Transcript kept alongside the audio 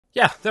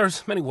Yeah,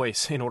 there's many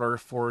ways in order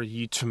for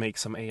you to make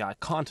some AI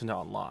content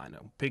online.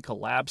 Pika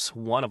Lab's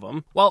one of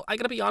them. Well, I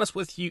gotta be honest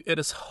with you, it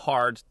is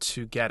hard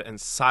to get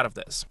inside of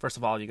this. First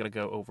of all, you gotta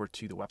go over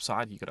to the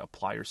website, you gotta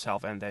apply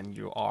yourself, and then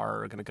you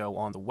are gonna go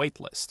on the wait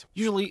list.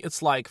 Usually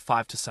it's like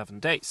 5 to 7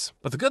 days.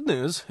 But the good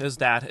news is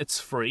that it's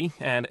free,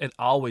 and it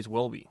always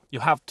will be. You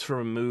have to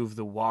remove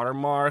the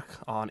watermark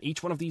on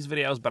each one of these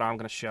videos, but I'm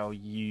gonna show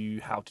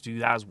you how to do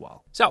that as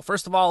well. So,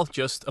 first of all,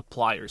 just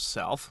apply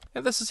yourself.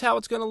 And this is how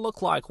it's gonna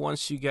look like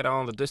once you get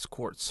on the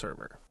Discord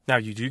server. Now,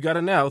 you do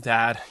gotta know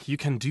that you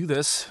can do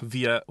this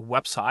via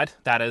website,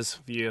 that is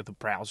via the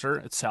browser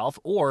itself,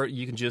 or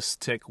you can just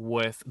stick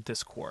with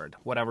Discord,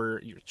 whatever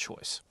your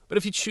choice. But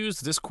if you choose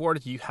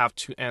Discord, you have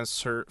to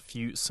answer a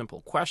few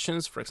simple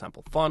questions, for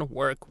example, fun,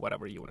 work,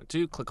 whatever you want to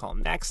do. Click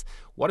on next.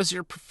 What is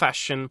your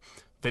profession?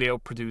 Video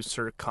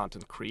producer,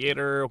 content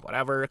creator,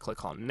 whatever.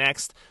 Click on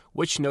next.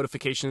 Which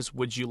notifications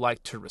would you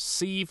like to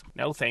receive?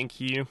 No, thank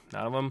you.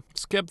 None of them.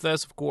 Skip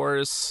this, of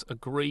course.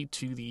 Agree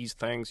to these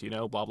things,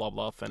 blah, blah,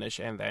 blah, finish,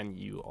 and then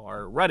you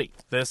are ready.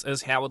 This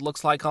is how it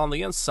looks like on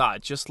the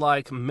inside, just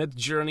like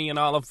Midjourney and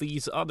all of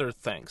these other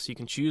things. You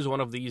can choose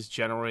one of these,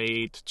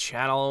 generate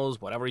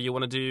channels, whatever you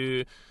want to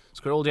do.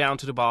 Scroll down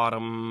to the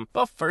bottom.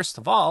 But first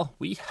of all,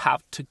 we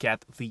have to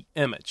get the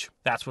image.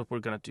 That's what we're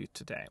going to do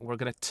today. We're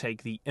going to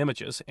take the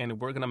images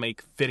and we're going to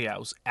make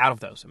videos out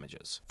of those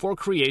images. For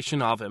creation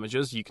of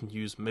images, you can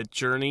use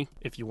Midjourney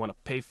if you want to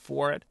pay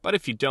for it. But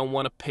if you don't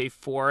want to pay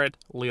for it,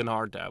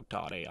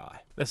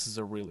 Leonardo.ai. This is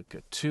a really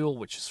good tool,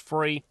 which is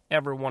free.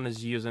 Everyone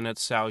is using it,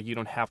 so you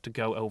don't have to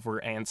go over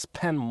and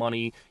spend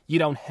money you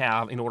don't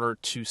have in order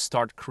to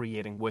start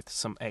creating with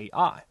some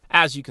AI.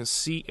 As you can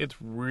see, it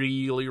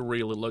really,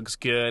 really looks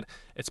good.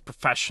 It's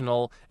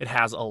professional. It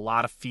has a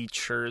lot of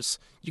features.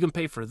 You can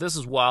pay for this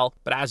as well,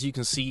 but as you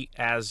can see,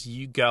 as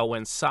you go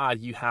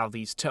inside, you have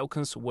these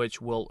tokens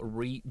which will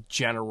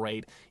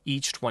regenerate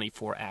each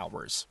 24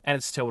 hours, and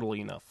it's totally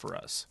enough for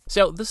us.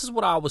 So this is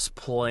what I was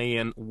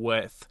playing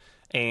with,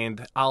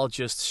 and I'll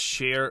just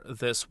share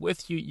this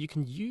with you. You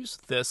can use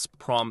this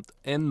prompt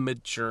in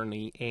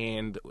Midjourney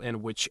and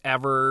in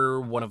whichever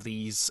one of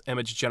these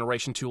image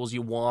generation tools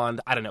you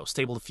want. I don't know,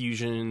 Stable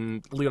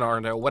Diffusion,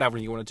 Leonardo, whatever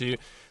you want to do.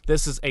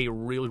 This is a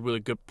really, really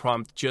good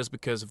prompt just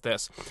because of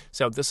this.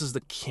 So this is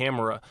the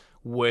camera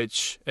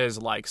which is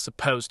like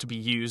supposed to be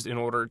used in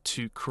order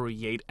to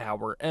create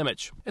our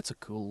image. It's a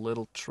cool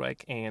little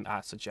trick and I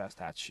suggest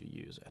that you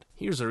use it.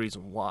 Here's the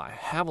reason why.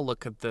 Have a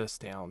look at this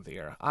down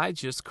there. I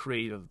just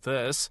created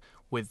this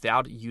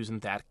without using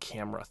that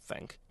camera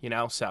thing,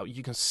 so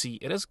you can see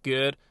it is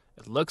good.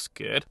 It looks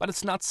good, but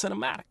it's not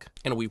cinematic.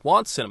 And we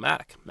want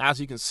cinematic.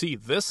 As you can see,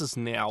 this is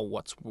now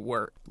what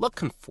we're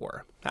looking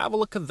for. Have a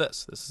look at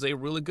this. This is a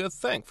really good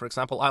thing. For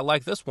example, I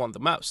like this one the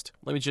most.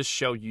 Let me just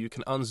show you. You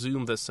can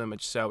unzoom this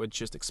image so it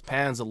just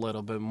expands a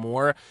little bit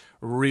more.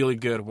 Really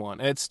good one.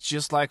 It's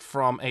just like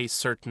from a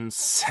certain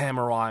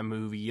samurai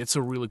movie. It's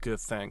a really good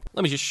thing.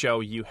 Let me just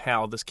show you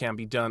how this can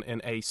be done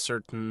in a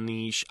certain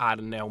niche. I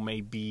don't know,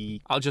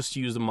 maybe I'll just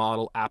use the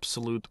model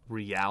Absolute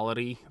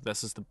Reality.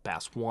 This is the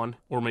best one.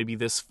 Or maybe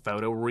this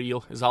photo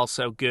reel is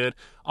also good.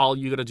 All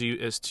you gotta do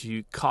is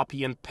to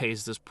copy and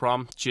paste this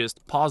prompt.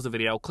 Just pause the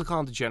video, click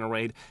on the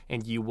generate,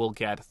 and you will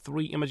get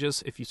 3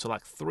 images. If you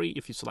select 3,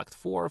 if you select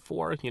 4,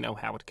 you know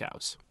how it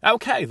goes.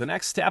 Okay, the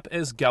next step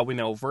is going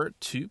over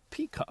to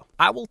Pika.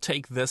 I will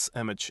take this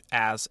image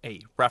as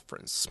a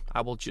reference.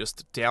 I will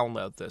just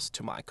download this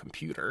to my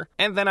computer,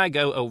 and then I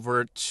go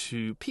over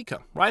to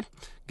Pika, right?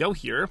 Go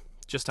here,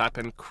 just type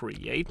in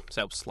create,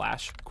 so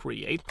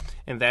 /create,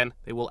 and then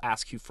they will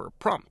ask you for a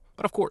prompt.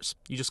 But of course,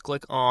 you just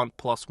click on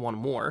 +1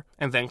 more,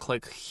 and then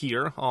click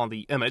here on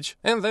the image,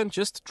 and then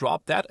just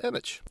drop that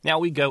image. Now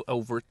we go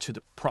over to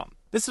the prompt.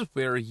 This is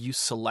where you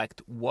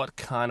select what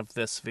kind of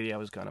this video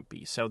is going to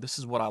be. So this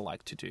is what I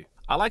like to do.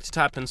 I like to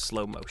type in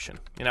slow motion.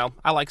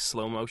 I like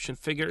slow motion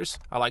figures.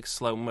 I like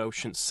slow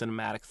motion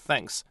cinematic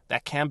things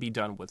that can be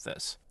done with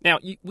this. Now,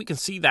 we can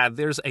see that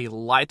there's a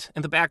light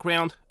in the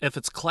background. If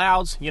it's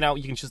clouds, you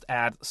can just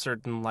add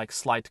certain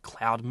slight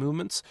cloud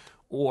movements,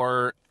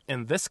 or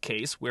in this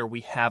case, where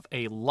we have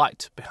a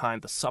light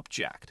behind the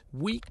subject,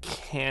 we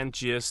can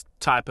just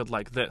type it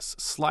like this.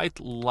 Slight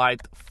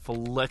light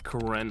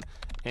flickering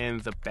in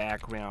the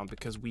background,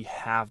 because we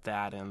have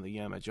that in the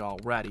image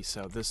already,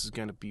 so this is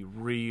going to be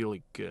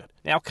really good.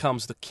 Now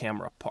comes the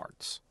camera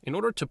parts. In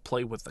order to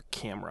play with the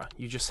camera,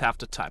 you just have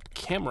to type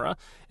camera,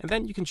 and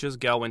then you can just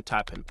go and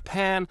type in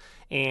pan,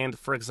 and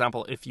for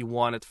example, if you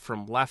want it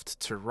from left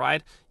to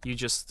right, you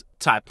just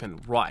type in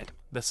right.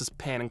 This is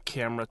panning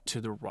camera to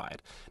the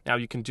right. Now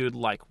you can do it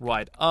like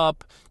right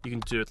up, you can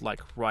do it like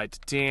right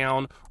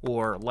down,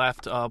 or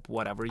left up,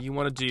 whatever you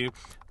want to do.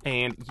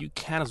 And you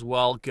can as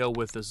well go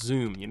with the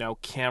zoom,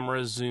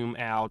 camera zoom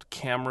out,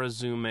 camera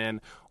zoom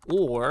in,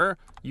 or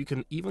you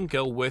can even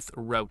go with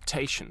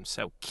rotation.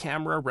 So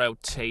camera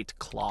rotate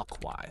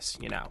clockwise,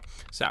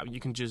 So you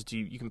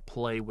can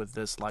play with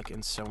this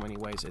in so many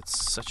ways.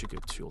 It's such a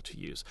good tool to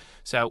use.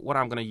 So what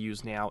I'm going to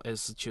use now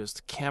is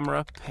just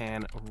camera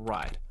pan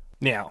right.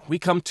 Now, we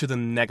come to the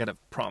negative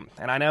prompt,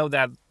 and I know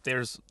that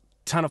there's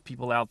ton of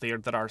people out there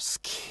that are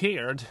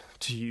scared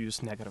to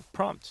use negative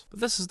prompts.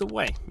 But this is the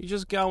way. You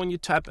just go and you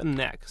type a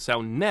neg.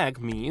 So neg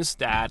means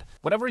that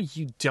whatever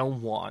you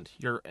don't want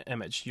your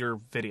image,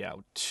 your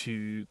video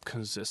to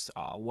consist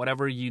of,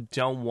 whatever you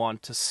don't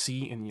want to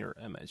see in your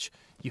image,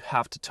 you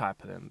have to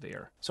type it in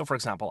there. So for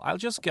example, I'll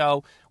just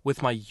go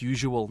with my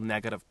usual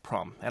negative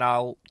prompt and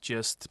I'll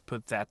just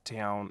put that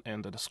down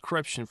in the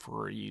description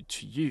for you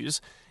to use.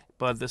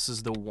 But this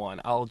is the one.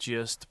 I'll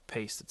just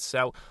paste it.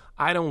 So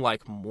I don't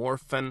like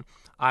morphin.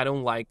 I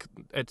don't like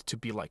it to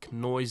be like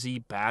noisy,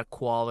 bad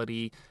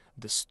quality,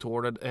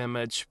 distorted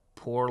image,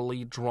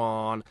 poorly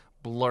drawn,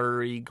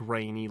 blurry,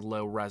 grainy,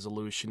 low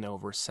resolution,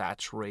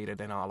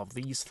 oversaturated, and all of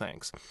these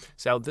things.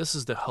 So this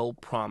is the whole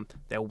prompt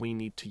that we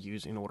need to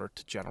use in order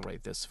to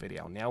generate this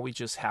video. Now we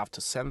just have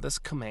to send this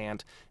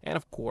command, and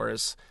of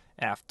course,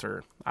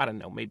 after, I don't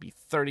know, maybe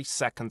 30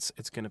 seconds,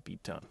 it's going to be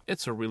done.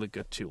 It's a really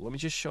good tool. Let me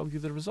just show you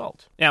the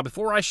result. Now,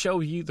 before I show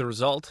you the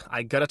result,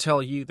 I gotta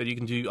tell you that you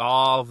can do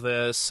all of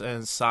this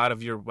inside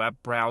of your web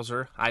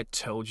browser. I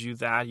told you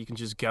that. You can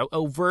just go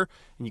over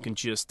and you can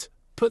just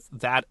put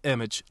that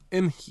image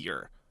in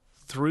here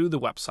through the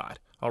website.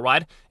 All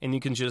right, and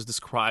you can just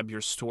describe your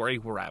story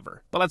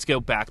wherever. But let's go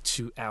back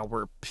to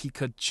our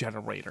Pika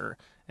generator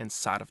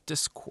inside of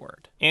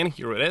Discord. And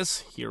here it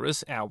is. Here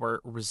is our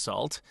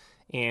result.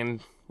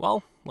 And,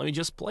 well, let me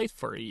just play it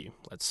for you.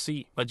 Let's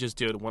see. Let's just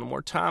do it one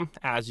more time.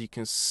 As you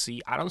can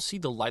see, I don't see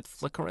the light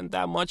flickering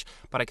that much,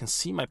 but I can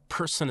see my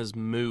person is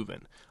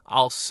moving.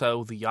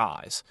 Also, the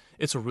eyes.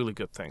 It's a really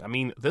good thing. I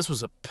mean, this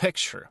was a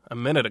picture a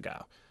minute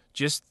ago.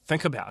 Just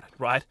think about it,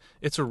 right?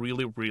 It's a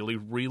really, really,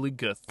 really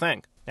good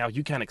thing. Now,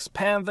 you can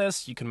expand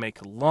this, you can make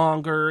it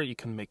longer, you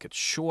can make it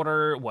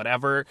shorter,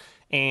 whatever.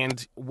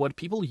 And what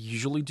people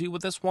usually do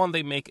with this one,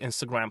 they make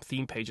Instagram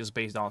theme pages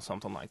based on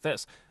something like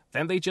this.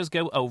 Then they just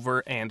go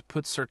over and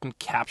put certain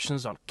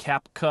captions on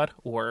CapCut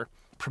or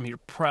Premiere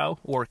Pro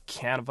or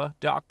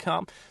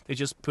Canva.com. They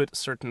just put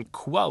certain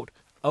quote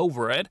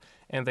over it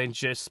and then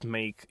just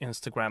make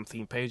Instagram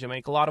theme page and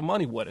make a lot of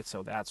money with it.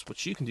 So that's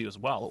what you can do as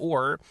well.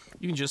 Or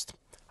you can just,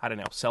 I don't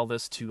know, sell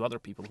this to other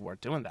people who are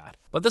doing that.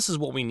 But this is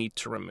what we need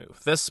to remove,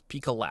 this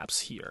Pika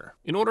Labs here.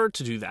 In order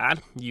to do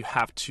that, you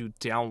have to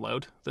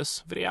download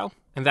this video.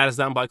 And that is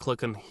done by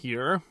clicking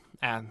here.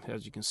 And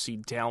as you can see,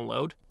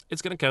 download.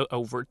 It's going to go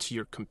over to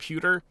your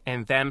computer.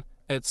 And then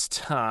it's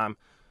time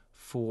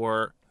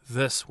for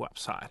this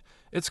website.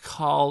 It's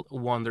called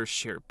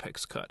Wondershare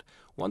Pixcut.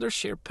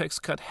 Wondershare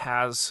Pixcut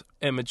has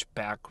image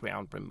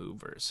background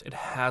removers. It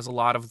has a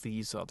lot of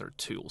these other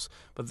tools,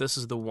 but this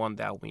is the one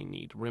that we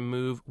need.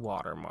 Remove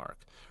Watermark.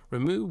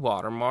 Remove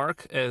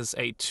Watermark is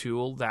a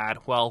tool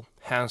that, well,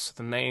 hence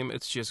the name,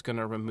 it's just going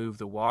to remove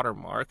the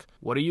watermark.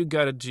 What do you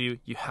got to do?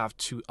 You have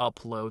to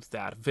upload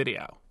that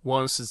video.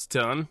 Once it's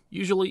done,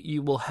 usually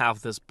you will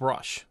have this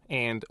brush,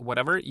 and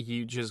whatever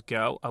you just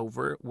go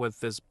over with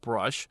this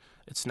brush,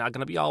 it's not going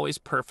to be always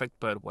perfect,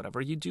 but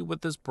whatever you do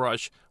with this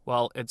brush,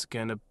 well, it's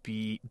going to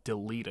be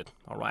deleted,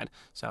 all right?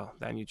 So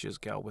then you just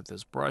go with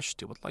this brush,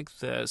 do it like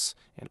this,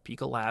 and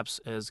Pika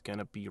Labs is going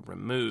to be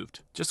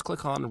removed. Just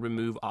click on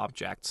Remove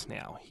Objects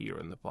now here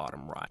in the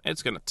bottom right.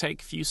 It's going to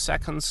take a few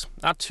seconds,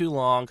 not too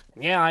long.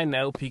 Yeah, I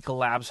know Pika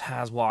Labs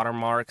has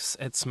watermarks.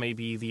 It's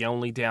maybe the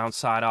only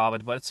downside of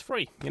it, but it's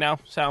free, you know,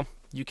 so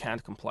you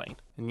can't complain.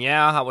 And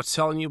yeah, I was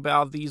telling you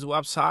about these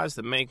websites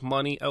that make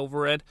money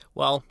over it.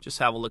 Well, just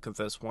have a look at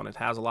this one. It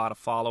has a lot of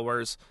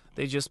followers.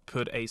 They just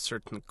put a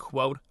certain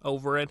quote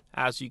over it.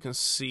 As you can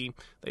see,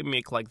 they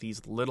make like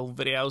these little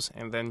videos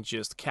and then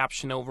just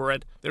caption over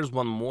it. There's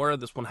one more.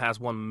 This one has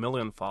 1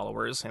 million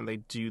followers and they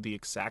do the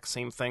exact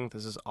same thing.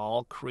 This is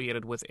all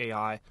created with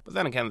AI. But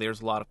then again,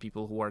 there's a lot of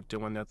people who are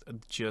doing it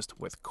just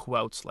with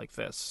quotes like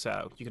this.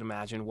 So you can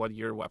imagine what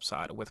your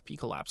website with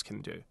Pika Labs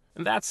can do.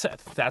 And that's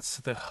it. That's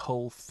the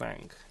whole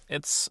thing.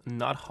 It's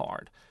not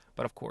hard.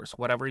 But of course,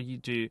 whatever you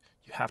do,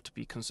 you have to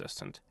be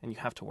consistent and you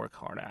have to work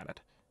hard at it.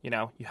 You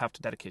know, you have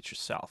to dedicate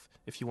yourself.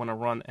 If you want to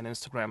run an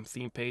Instagram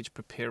theme page,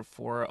 prepare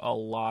for a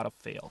lot of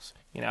fails.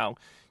 You know,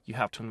 you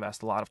have to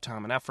invest a lot of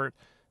time and effort.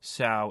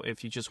 So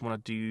if you just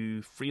want to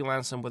do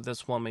freelancing with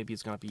this one, maybe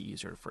it's going to be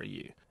easier for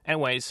you.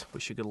 Anyways,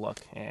 wish you good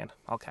luck and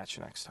I'll catch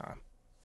you next time.